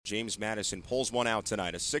James Madison pulls one out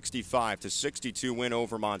tonight, a 65-62 win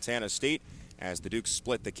over Montana State as the Dukes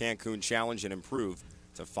split the Cancun Challenge and improve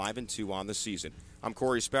to 5-2 on the season. I'm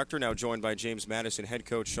Corey Spector, now joined by James Madison head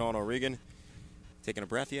coach Sean O'Regan. Taking a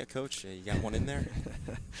breath yet, Coach? You got one in there?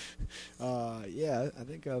 Yeah, I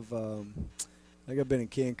think I've been in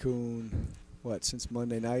Cancun since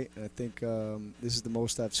Monday night. I think this is the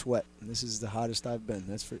most I've sweat, and this is the hottest I've been.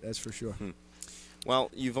 That's for sure.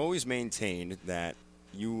 Well, you've always maintained that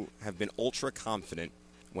you have been ultra confident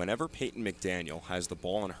whenever Peyton McDaniel has the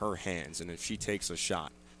ball in her hands, and if she takes a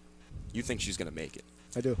shot, you think she's going to make it.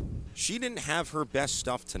 I do. She didn't have her best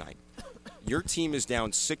stuff tonight. Your team is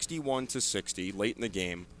down 61-60 late in the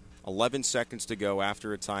game, 11 seconds to go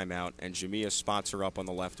after a timeout, and Jamia spots her up on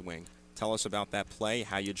the left wing. Tell us about that play,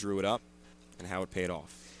 how you drew it up, and how it paid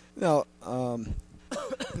off. No,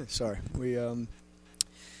 sorry.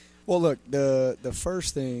 Well, look, the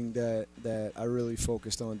first thing that I really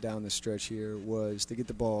focused on down the stretch here was to get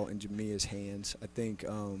the ball in Jamia's hands. I think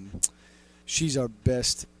she's our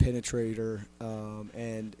best penetrator,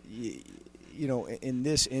 and in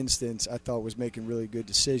this instance, I thought was making really good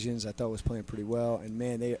decisions. I thought was playing pretty well, and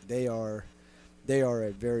man, they are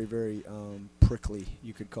a very, very prickly,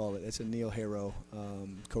 you could call it. That's a Neil Harrow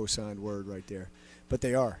co-signed word right there. But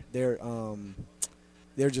they're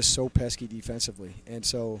just so pesky defensively, and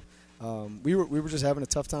so we were just having a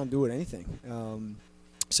tough time doing anything.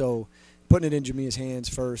 So putting it in Jamia's hands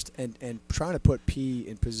first, and trying to put P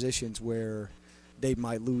in positions where they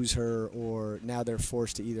might lose her, or now they're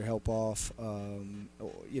forced to either help off, if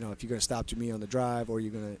you're going to stop Jamia on the drive, or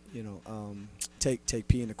you're going to, take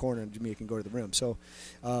P in the corner and Jamia can go to the rim. So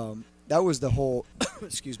that was the whole,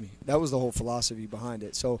 that was the whole philosophy behind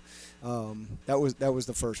it. So that was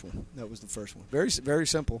the first one. Very, very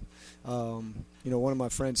simple. One of my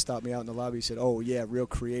friends stopped me out in the lobby. He said, "Oh yeah, real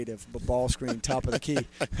creative, but ball screen top of the key."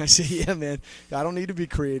 I said, "Yeah, man, I don't need to be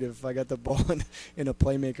creative. I got the ball in a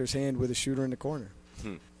playmaker's hand with a shooter in the corner."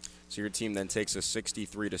 So your team then takes a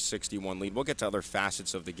 63-61 lead. We'll get to other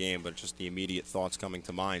facets of the game, but just the immediate thoughts coming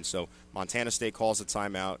to mind. So Montana State calls a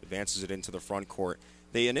timeout, advances it into the front court.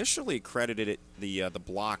 They initially credited it the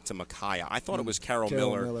block to Micaiah. I thought it was Carol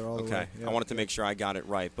Miller. Okay, yeah, I wanted to make sure I got it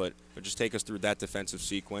right, but just take us through that defensive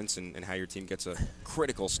sequence and how your team gets a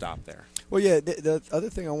critical stop there. Well, yeah, the other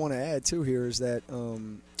thing I want to add too here is that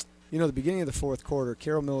the beginning of the fourth quarter,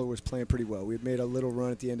 Carol Miller was playing pretty well. We had made a little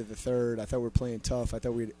run at the end of the third. I thought we were playing tough. I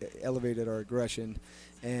thought we had elevated our aggression,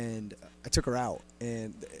 and I took her out.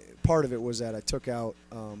 And part of it was that I took out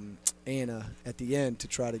Anna at the end to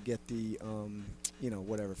try to get the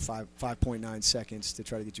 5.9 seconds to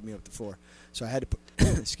try to get Jamia up the floor. So I had to put, I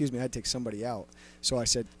had to take somebody out. So I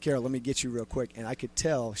said, "Carol, let me get you real quick." And I could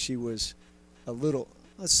tell she was a little,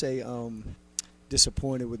 let's say,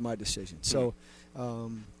 disappointed with my decision. So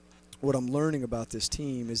what I'm learning about this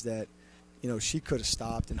team is that, she could have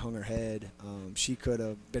stopped and hung her head. She could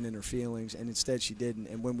have been in her feelings, and instead she didn't.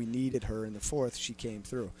 And when we needed her in the fourth, she came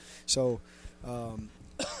through. So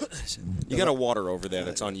you got a water over there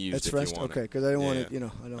that's unused. That's if fresh. You want Okay, because I don't want it.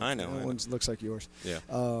 I know. That one looks like yours. Yeah.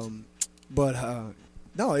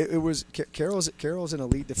 No, it was Carol's an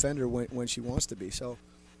elite defender when she wants to be. So.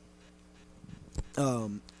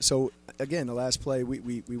 So again, the last play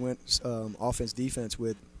we went offense defense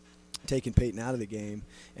with taking Peyton out of the game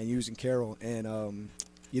and using Carol, and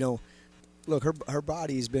look, her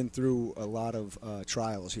body's been through a lot of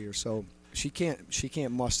trials here, so she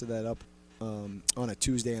can't muster that up on a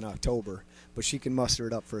Tuesday in October, but she can muster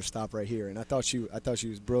it up for a stop right here. And I thought she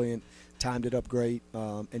was brilliant, timed it up great,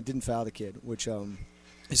 and didn't foul the kid, which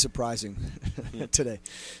is surprising today.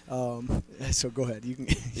 So go ahead. You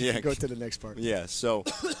can go to the next part. Yeah, so,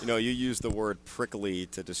 you use the word prickly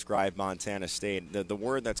to describe Montana State. The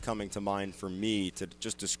word that's coming to mind for me to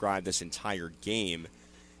just describe this entire game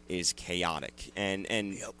is chaotic. And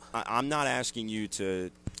Yep. I'm not asking you to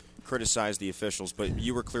criticize the officials, but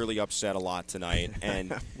you were clearly upset a lot tonight.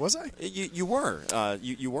 And was I? You were.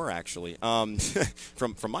 You were actually.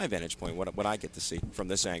 From my vantage point, what I get to see from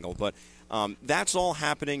this angle. But that's all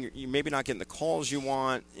happening. You're maybe not getting the calls you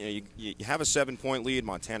want. You have a 7-point lead.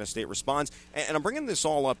 Montana State responds. And I'm bringing this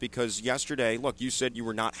all up because yesterday, look, you said you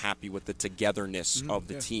were not happy with the togetherness of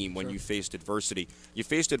the team when you faced adversity. You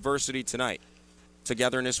faced adversity tonight.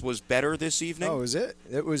 Togetherness was better this evening? Oh, is it?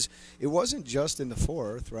 It wasn't just in the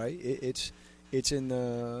fourth, right? It's in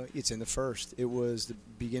the first. It was the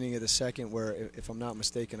beginning of the second where, if I'm not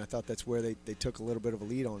mistaken, I thought that's where they took a little bit of a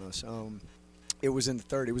lead on us. It was in the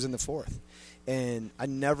third. It was in the fourth. And I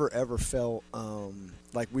never, ever felt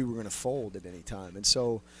like we were going to fold at any time. And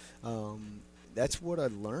so that's what I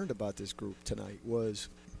learned about this group tonight was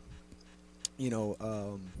you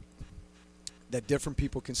know, that different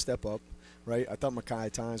people can step up, right? I thought Micaiah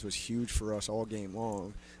Tynes was huge for us all game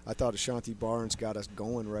long. I thought Ashanti Barnes got us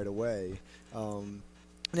going right away. And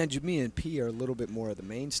then Jamia and P are a little bit more of the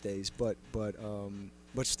mainstays, but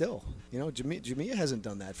still, you know, Jamia hasn't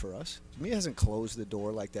done that for us. Jamia hasn't closed the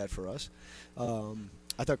door like that for us.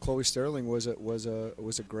 I thought Chloe Sterling was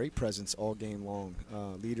a great presence all game long.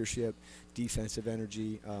 Leadership, defensive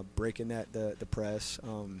energy, breaking the press,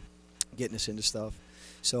 getting us into stuff.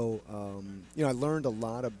 So, you know, I learned a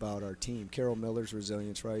lot about our team. Carol Miller's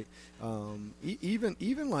resilience, right?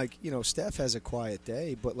 Even like, you know, Steph has a quiet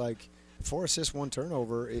day, but like 4 assists, 1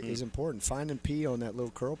 turnover is important. Finding P on that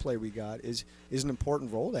little curl play we got is an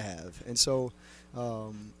important role to have. And so,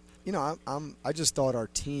 you know, I just thought our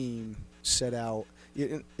team set out.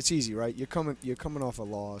 It's easy, right? You're coming off a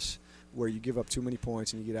loss where you give up too many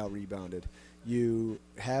points and you get out rebounded. You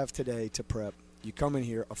have today to prep. You come in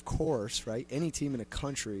here, of course, right? Any team in the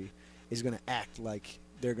country is going to act like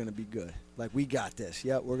they're going to be good. Like, we got this.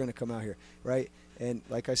 Yeah, we're going to come out here, right? And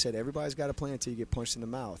like I said, everybody's got a plan until you get punched in the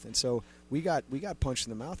mouth. And so we got punched in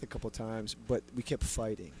the mouth a couple times, but we kept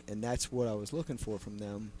fighting. And that's what I was looking for from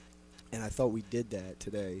them. And I thought we did that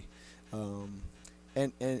today. I'm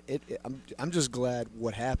just glad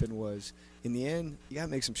what happened was, in the end, you got to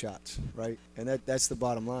make some shots, right? And that's the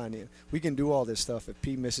bottom line. We can do all this stuff. If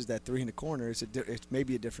P misses that 3 in the corner, it's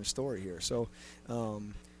maybe a different story here. So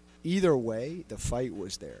either way, the fight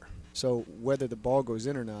was there. So whether the ball goes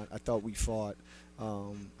in or not, I thought we fought.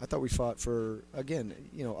 For, again,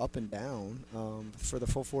 you know, up and down for the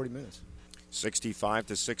full 40 minutes.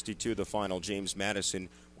 65-62, the final. James Madison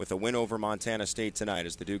with a win over Montana State tonight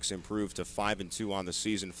as the Dukes improve to 5-2 on the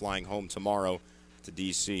season, flying home tomorrow to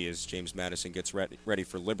D.C. as James Madison gets ready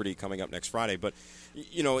for Liberty coming up next Friday. But,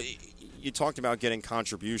 you know, you talked about getting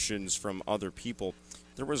contributions from other people.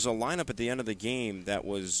 There was a lineup at the end of the game that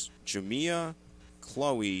was Jamia,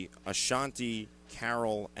 Chloe, Ashanti,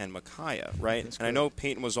 Carol, and Micaiah, right? And I know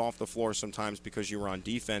Peyton was off the floor sometimes because you were on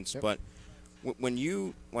defense, yep. But when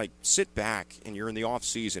you, like, sit back and you're in the off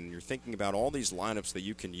season and you're thinking about all these lineups that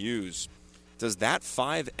you can use, does that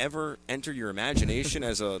 5 ever enter your imagination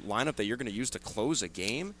as a lineup that you're going to use to close a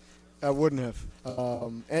game? I wouldn't have.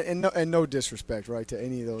 And no disrespect, right, to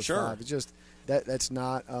any of those sure. 5. It's just that's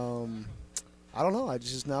not I don't know.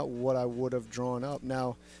 It's just not what I would have drawn up.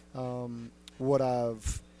 Now, what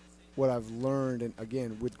I've learned, and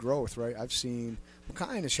again, with growth, right, I've seen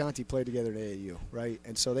Micaiah and Ashanti play together at AAU, right?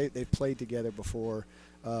 And so they've played together before.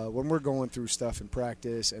 When we're going through stuff in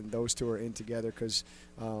practice and those two are in together because,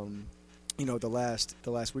 you know, the last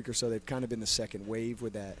week or so, they've kind of been the second wave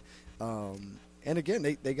with that. And again,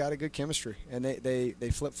 they got a good chemistry, and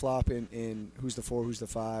they flip-flop in who's the 4, who's the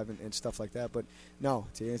 5, and stuff like that. But no,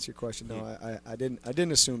 to answer your question, no, I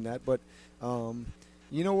didn't assume that. But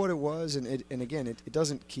you know what it was, and again, it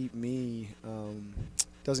doesn't keep me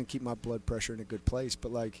doesn't keep my blood pressure in a good place.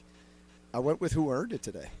 But like, I went with who earned it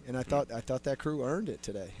today, and I thought that crew earned it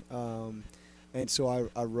today. And so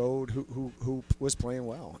I rode who was playing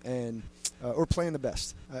well and or playing the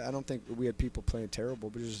best. I don't think we had people playing terrible,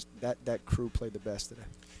 but just that crew played the best today.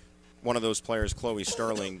 One of those players, Chloe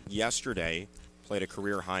Sterling, yesterday played a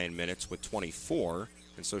career high in minutes with 24,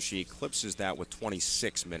 and so she eclipses that with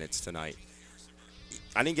 26 minutes tonight.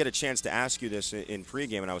 I didn't get a chance to ask you this in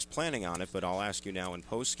pregame, and I was planning on it, but I'll ask you now in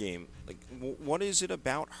postgame. Like, what is it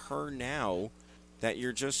about her now that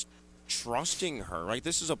you're just trusting her, right?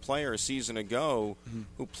 This is a player a season ago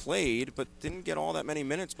who played but didn't get all that many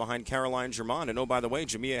minutes behind Caroline Germond. And, oh, by the way,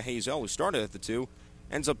 Jamia Hazel, who started at the 2,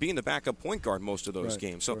 ends up being the backup point guard most of those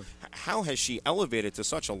games. So how has she elevated to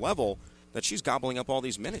such a level that she's gobbling up all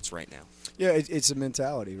these minutes right now? Yeah, it's a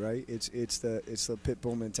mentality, right? It's the pit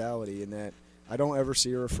bull mentality in that I don't ever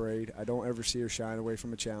see her afraid. I don't ever see her shying away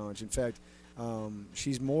from a challenge. In fact,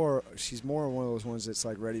 she's more one of those ones that's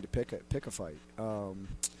like ready to pick a fight.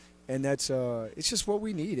 And that's it's just what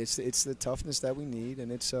we need. It's the toughness that we need,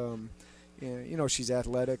 and it's you know, she's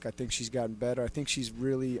athletic. I think she's gotten better. I think she's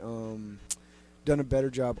really done a better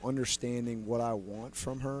job understanding what I want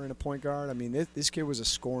from her in a point guard. I mean, this kid was a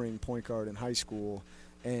scoring point guard in high school,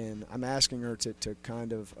 and I'm asking her to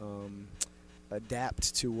kind of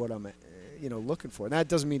adapt to what I'm looking for. And that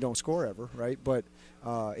doesn't mean don't score ever, right? But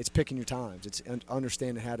it's picking your times. It's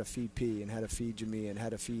understanding how to feed P and how to feed Jamia and how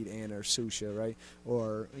to feed Anna or Susha, right?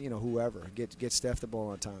 Or whoever. Get Steph the ball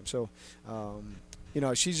on time. So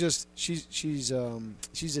she's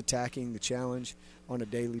attacking the challenge on a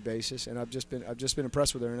daily basis, and I've just been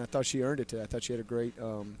impressed with her, and I thought she earned it today. I thought she had a great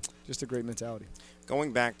mentality.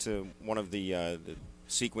 Going back to one of the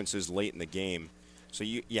sequences late in the game, so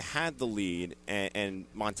you had the lead, and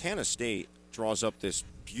Montana State draws up this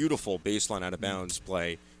beautiful baseline out of bounds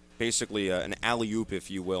play, basically an alley-oop,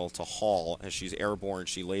 if you will, to Hall as she's airborne.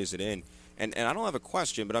 She lays it in. And I don't have a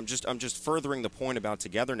question, but I'm just furthering the point about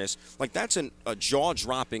togetherness. Like, that's a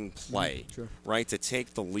jaw-dropping play, Sure. right, to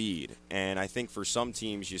take the lead. And I think for some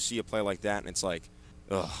teams, you see a play like that, and it's like,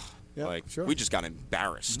 ugh, sure. we just got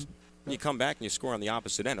embarrassed. You come back and you score on the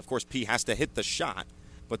opposite end. Of course, P has to hit the shot,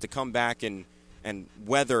 but to come back and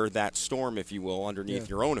weather that storm, if you will, underneath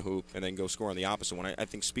your own hoop and then go score on the opposite one, I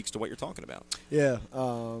think speaks to what you're talking about. Yeah.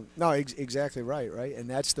 No, exactly right? And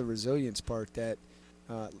that's the resilience part that,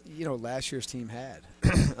 last year's team had,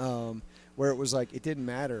 where it was like it didn't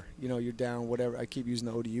matter. You're down whatever. I keep using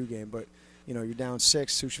the ODU game, but, you're down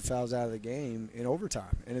 6, Susha fouls out of the game in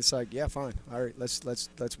overtime. And it's like, yeah, fine. All right,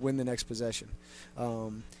 let's win the next possession.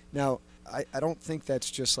 Now, I don't think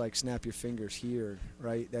that's just like snap your fingers here,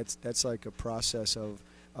 right? That's like a process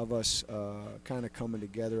of us kind of coming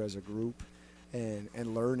together as a group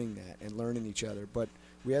and learning that and learning each other. But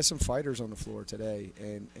we had some fighters on the floor today,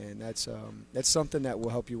 and that's something that will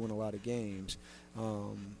help you win a lot of games.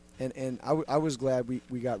 And I was glad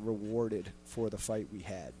we got rewarded for the fight we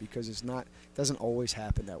had, because it doesn't always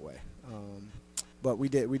happen that way. But we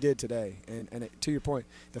did today. And to your point,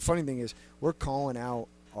 the funny thing is we're calling out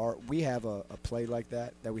we have a play like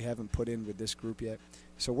that we haven't put in with this group yet.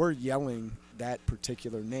 So we're yelling that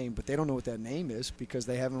particular name, but they don't know what that name is because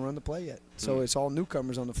they haven't run the play yet. So it's all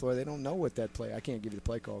newcomers on the floor. They don't know what that play. I can't give you the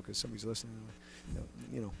play call because somebody's listening.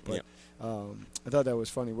 But I thought that was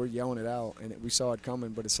funny. We're yelling it out, and we saw it coming,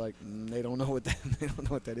 but it's like they don't know what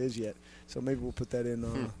that is yet. So maybe we'll put that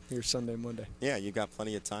in here Sunday, Monday. Yeah, you got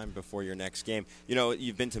plenty of time before your next game.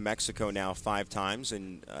 You've been to Mexico now 5 times,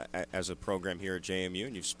 and as a program here at JMU,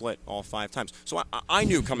 and you've split all 5 times. So I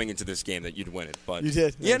knew coming into this game that you'd win it. But you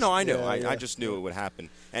did. Yeah, no, I knew. Yeah, I just knew it would happen,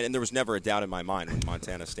 and there was never a doubt in my mind when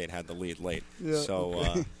Montana State had the lead late. Yeah, so.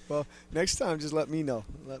 Okay. Well, next time, just let me know.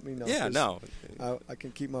 Yeah, no. I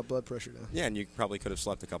can keep my blood pressure down. Yeah, and you probably could have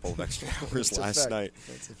slept a couple of extra hours last night.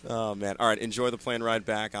 That's a fact. Oh, man. All right, enjoy the plane ride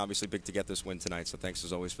back. Obviously, big to get this win tonight, so thanks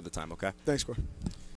as always for the time, okay? Thanks, Corey.